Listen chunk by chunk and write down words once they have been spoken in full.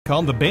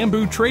called The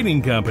Bamboo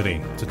Trading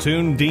Company. It's a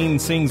tune Dean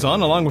sings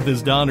on along with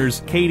his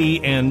daughters Katie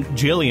and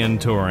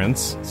Jillian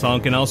Torrence. The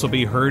song can also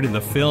be heard in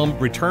the film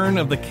Return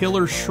of the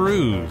Killer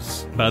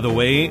Shrews. By the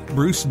way,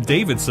 Bruce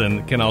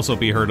Davidson can also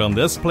be heard on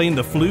this, playing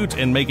the flute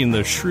and making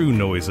the shrew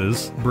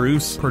noises.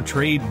 Bruce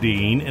portrayed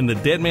Dean in the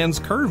Dead Man's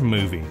Curve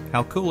movie.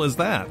 How cool is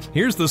that?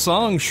 Here's the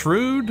song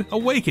Shrewd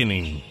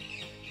Awakening.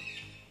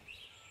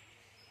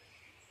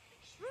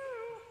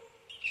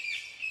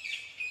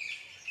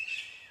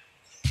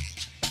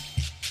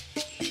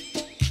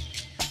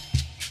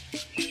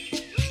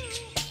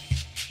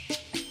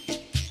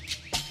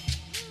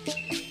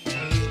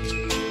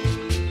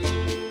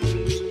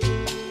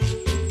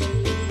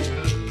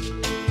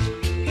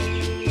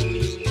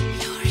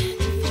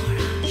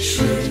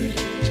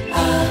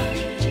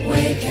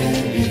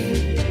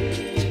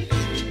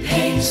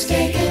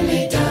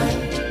 Painstakingly done.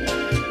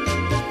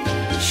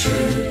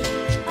 Shrewd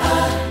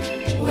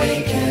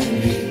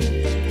awakening.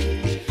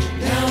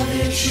 Now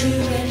they're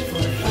chewing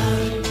for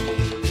fun.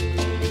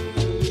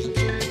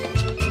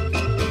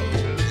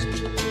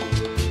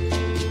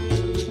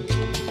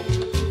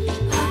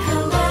 A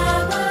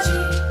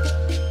calamity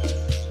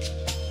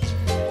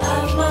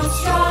of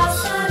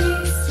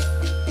monstrosities.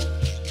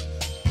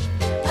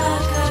 A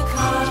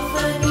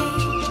cacophony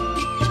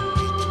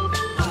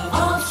of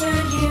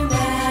altered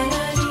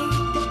humanity.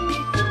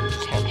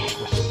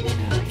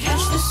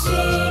 Catch the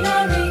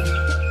scenery.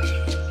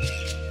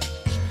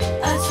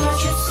 A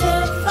tortured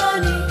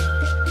symphony.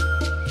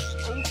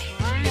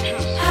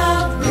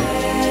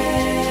 Outrageous.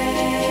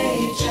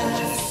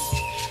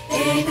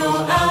 They go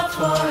out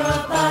for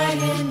a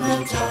bite in the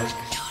dark.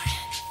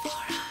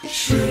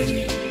 Shrewd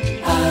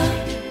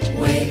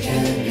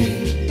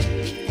awakening.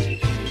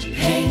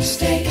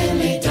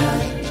 Painstakingly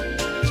done.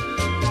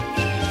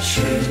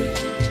 Shrewd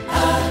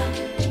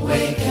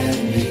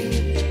awakening.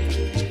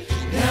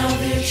 Now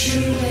they're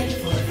chewing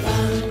for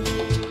fun.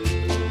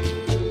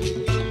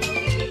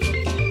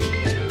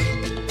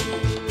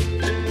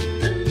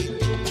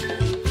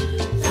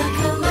 The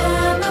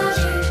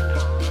calamity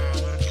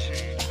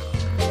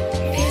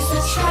is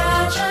a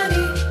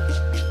tragedy.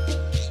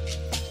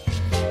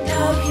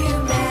 No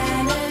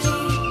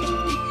humanity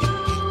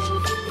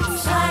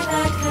inside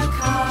that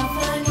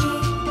cacophony.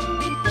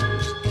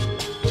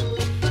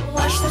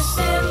 Watch the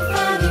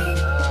symphony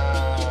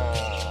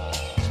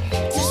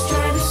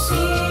destroy the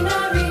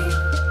scenery.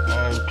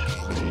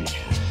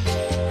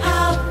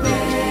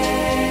 Outrageous.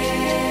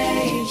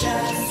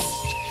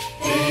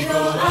 They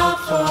go out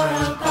for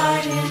a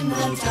bite in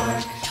the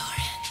dark.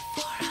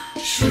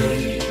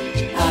 Shrewd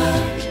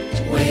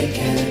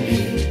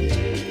awakening.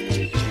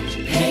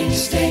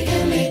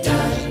 Painstakingly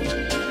done.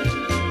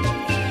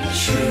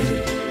 Shrewd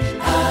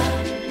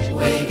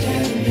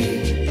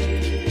awakening.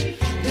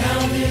 Now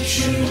they're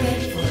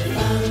chewing for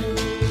fun.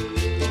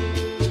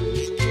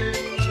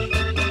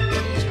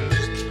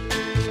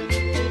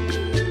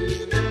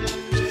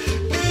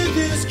 In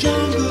this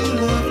jungle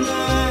of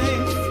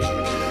life,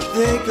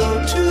 they go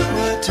to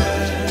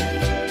attack.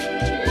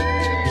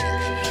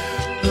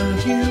 A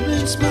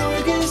human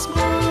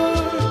smorgasbord,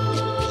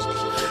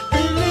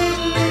 an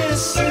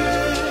endless sack.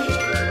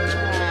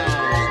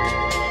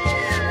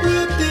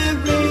 With their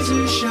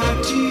razor-sharp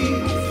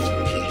teeth,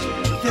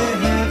 they're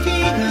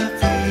having a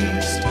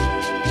feast.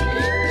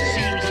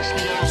 Seems it's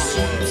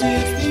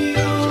the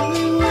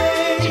only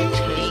way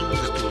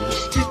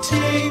to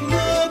tame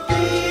the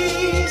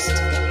beast.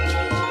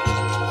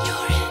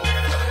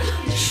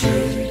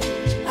 Shrewd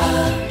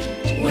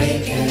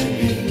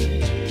awakening.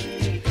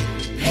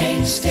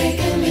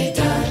 Painstakingly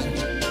done.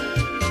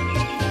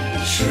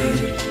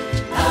 Shrewd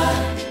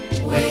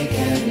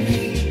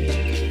awakening.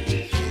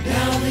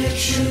 Now they're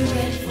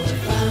chewing for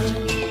fun.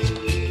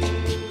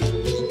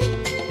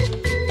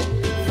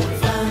 For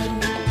fun.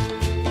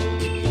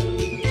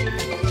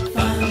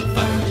 Fun,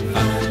 fun,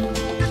 fun.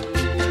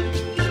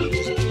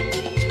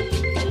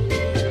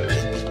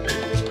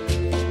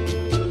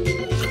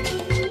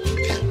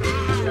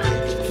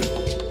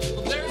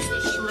 There's the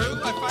shrew.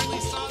 I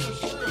finally saw the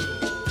shrew.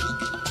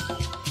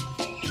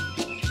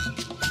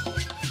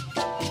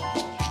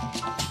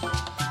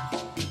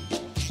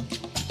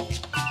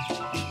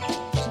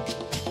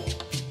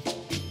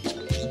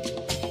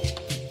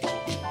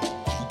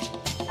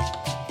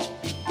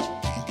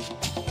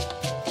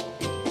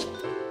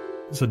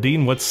 So,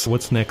 Dean,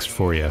 what's next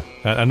for you?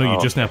 I know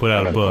you just now put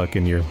out a book,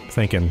 and you're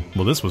thinking,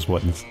 well, this was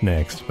what's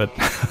next, but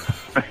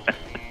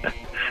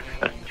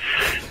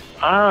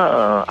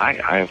I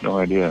have no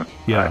idea.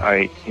 Yeah.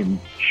 I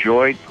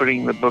enjoyed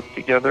putting the book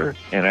together,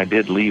 and I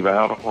did leave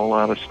out a whole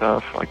lot of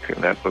stuff.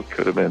 That book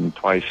could have been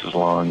twice as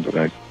long, but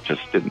I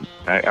just didn't.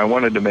 I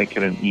wanted to make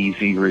it an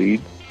easy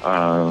read.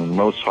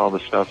 Most all the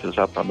stuff is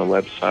up on the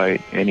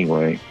website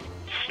anyway.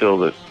 Still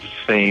the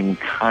same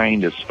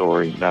kind of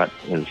story, not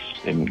as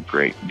in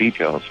great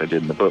detail as I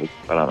did in the book,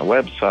 but on the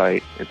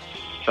website, it's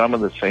some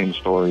of the same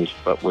stories,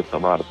 but with a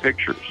lot of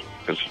pictures.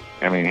 Because,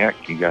 I mean, heck,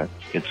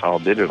 it's all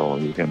digital.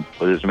 You can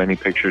put as many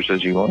pictures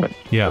as you want.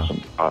 Yeah. It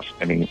doesn't cost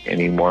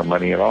any more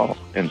money at all.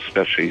 And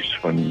especially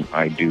when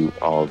I do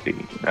all of the,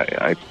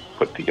 I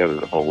put together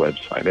the whole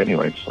website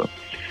anyway. So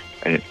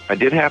I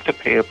did have to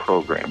pay a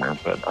programmer,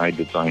 but I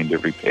designed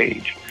every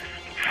page.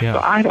 Yeah. So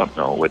I don't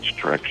know which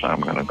direction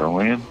I'm going to go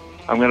in.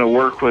 I'm going to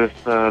work with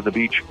the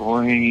Beach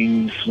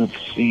Boys,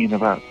 let's see, in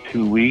about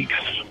 2 weeks,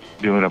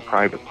 doing a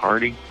private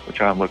party,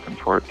 which I'm looking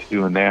forward to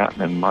doing that.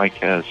 And then Mike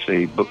has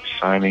a book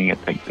signing, I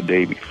think, the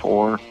day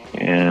before.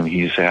 And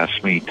he's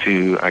asked me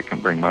I can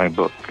bring my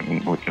book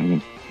and we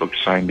can book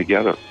sign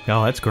together.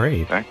 Oh, that's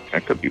great.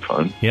 That could be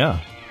fun. Yeah.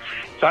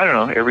 So I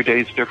don't know. Every day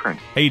is different.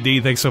 Hey, Dee,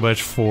 thanks so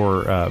much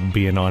for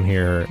being on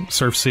here.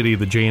 Surf City,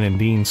 the Jane and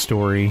Dean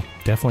story,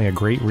 definitely a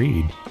great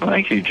read. Well,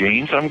 thank you,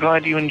 James. I'm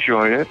glad you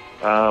enjoyed it.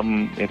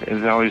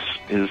 It always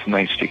is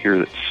nice to hear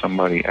that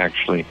somebody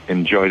actually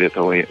enjoyed it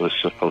the way it was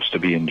supposed to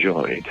be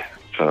enjoyed.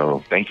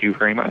 So thank you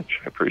very much.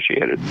 I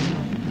appreciate it.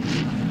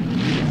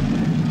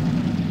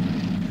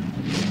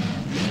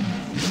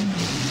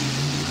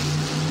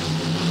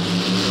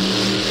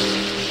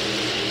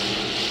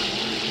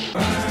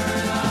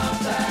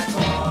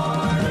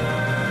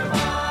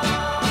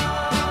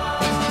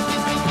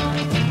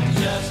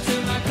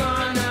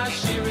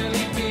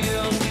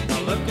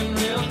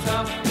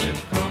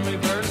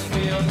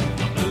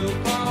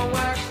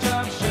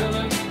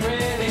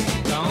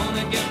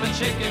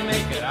 Chicken,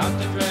 make it out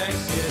to Drag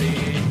City.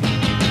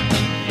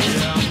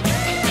 Yeah,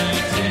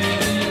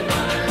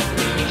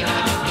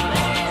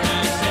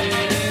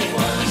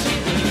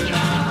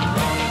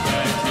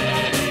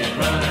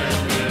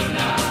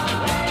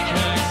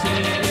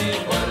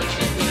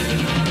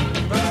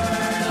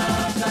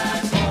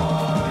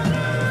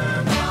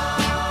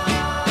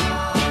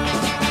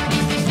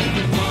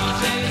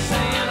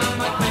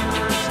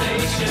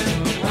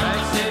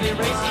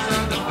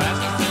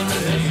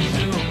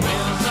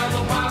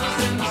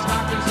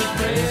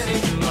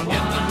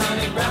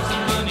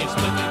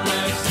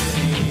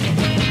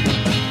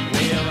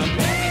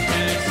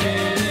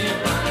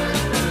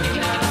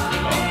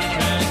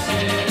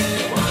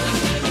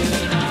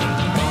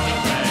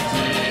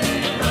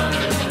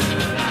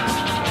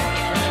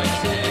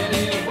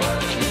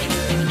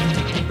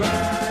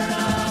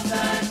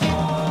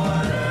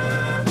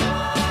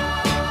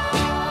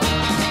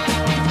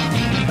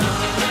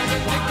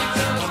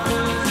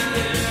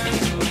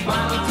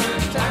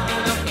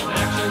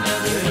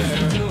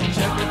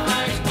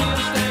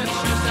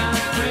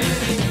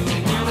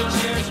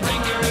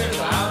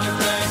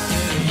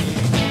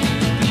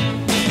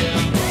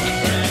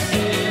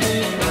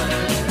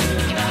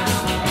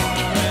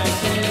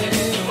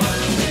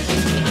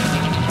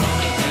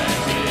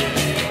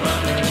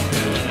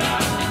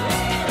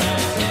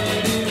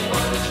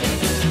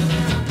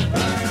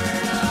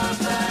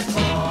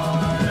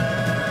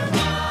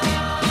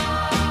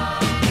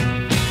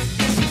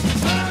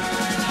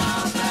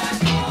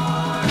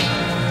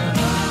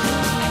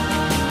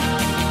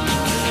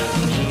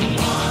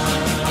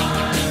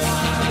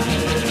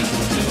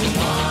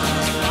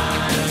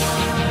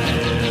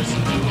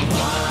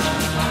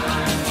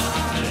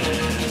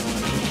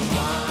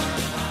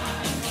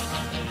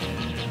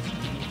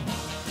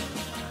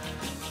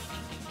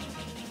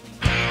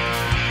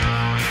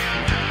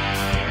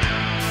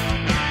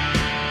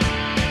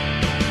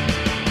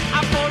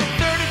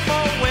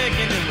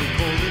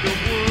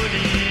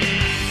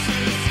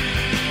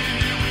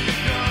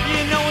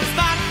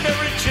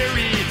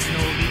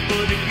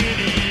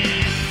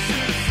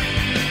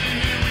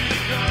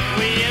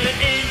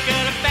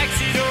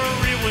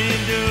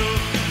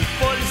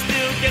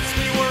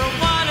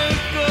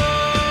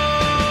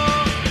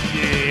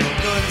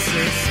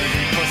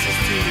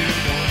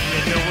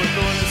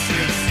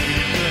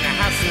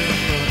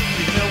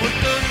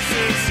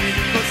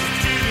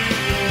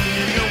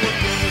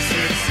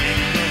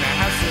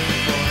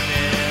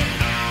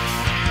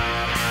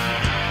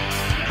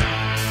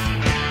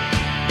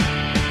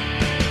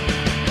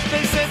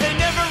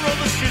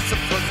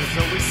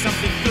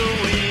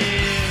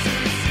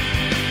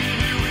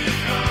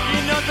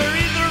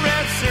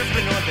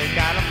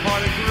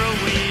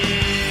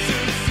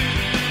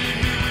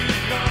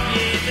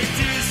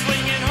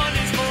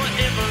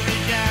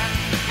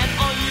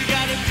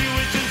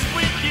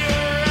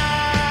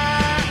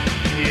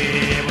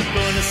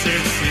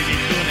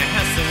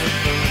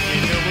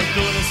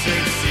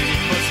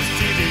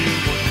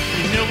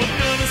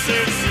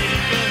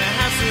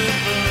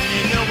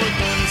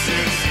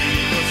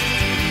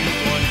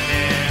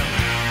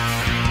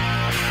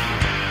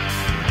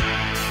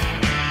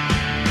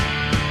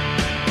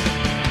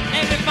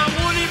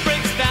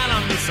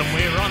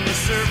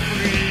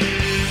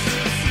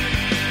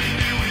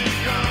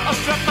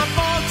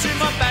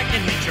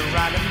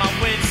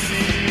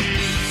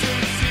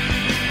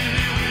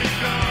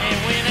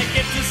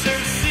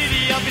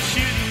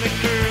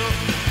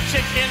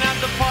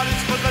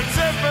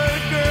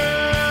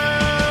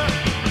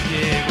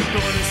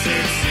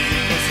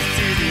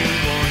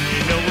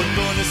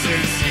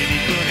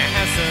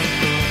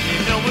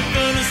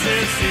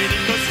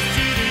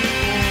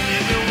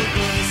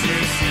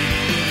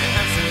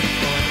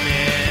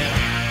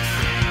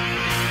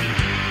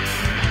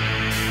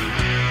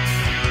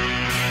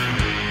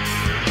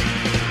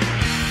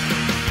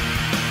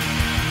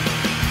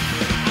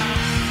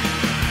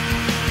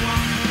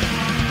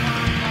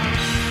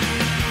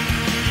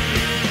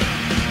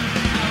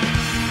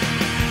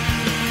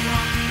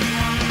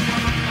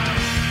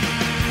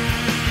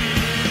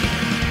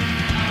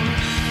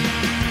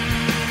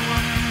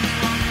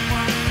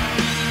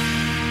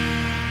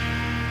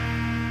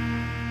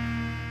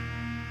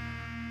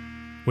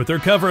 with their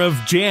cover of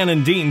Jan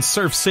and Dean's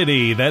Surf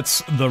City.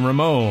 That's the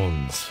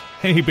Ramones.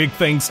 Hey, big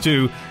thanks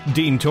to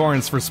Dean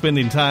Torrence for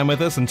spending time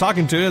with us and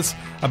talking to us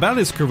about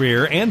his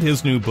career and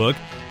his new book,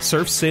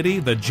 Surf City,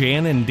 The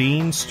Jan and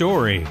Dean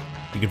Story.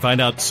 You can find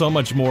out so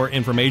much more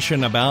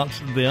information about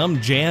them,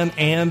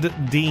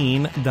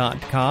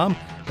 jananddean.com.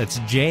 That's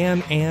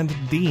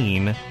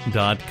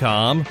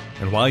jananddean.com.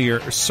 And while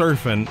you're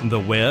surfing the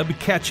web,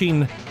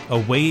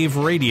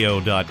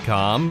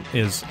 catchingawaveradio.com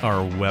is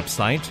our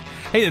website.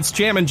 Hey, it's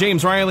Jam and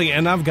James Riley,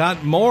 and I've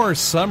got more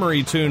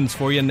summery tunes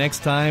for you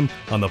next time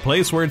on the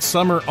place where it's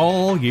summer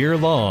all year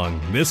long.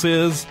 This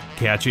is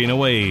Catching a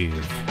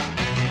Wave.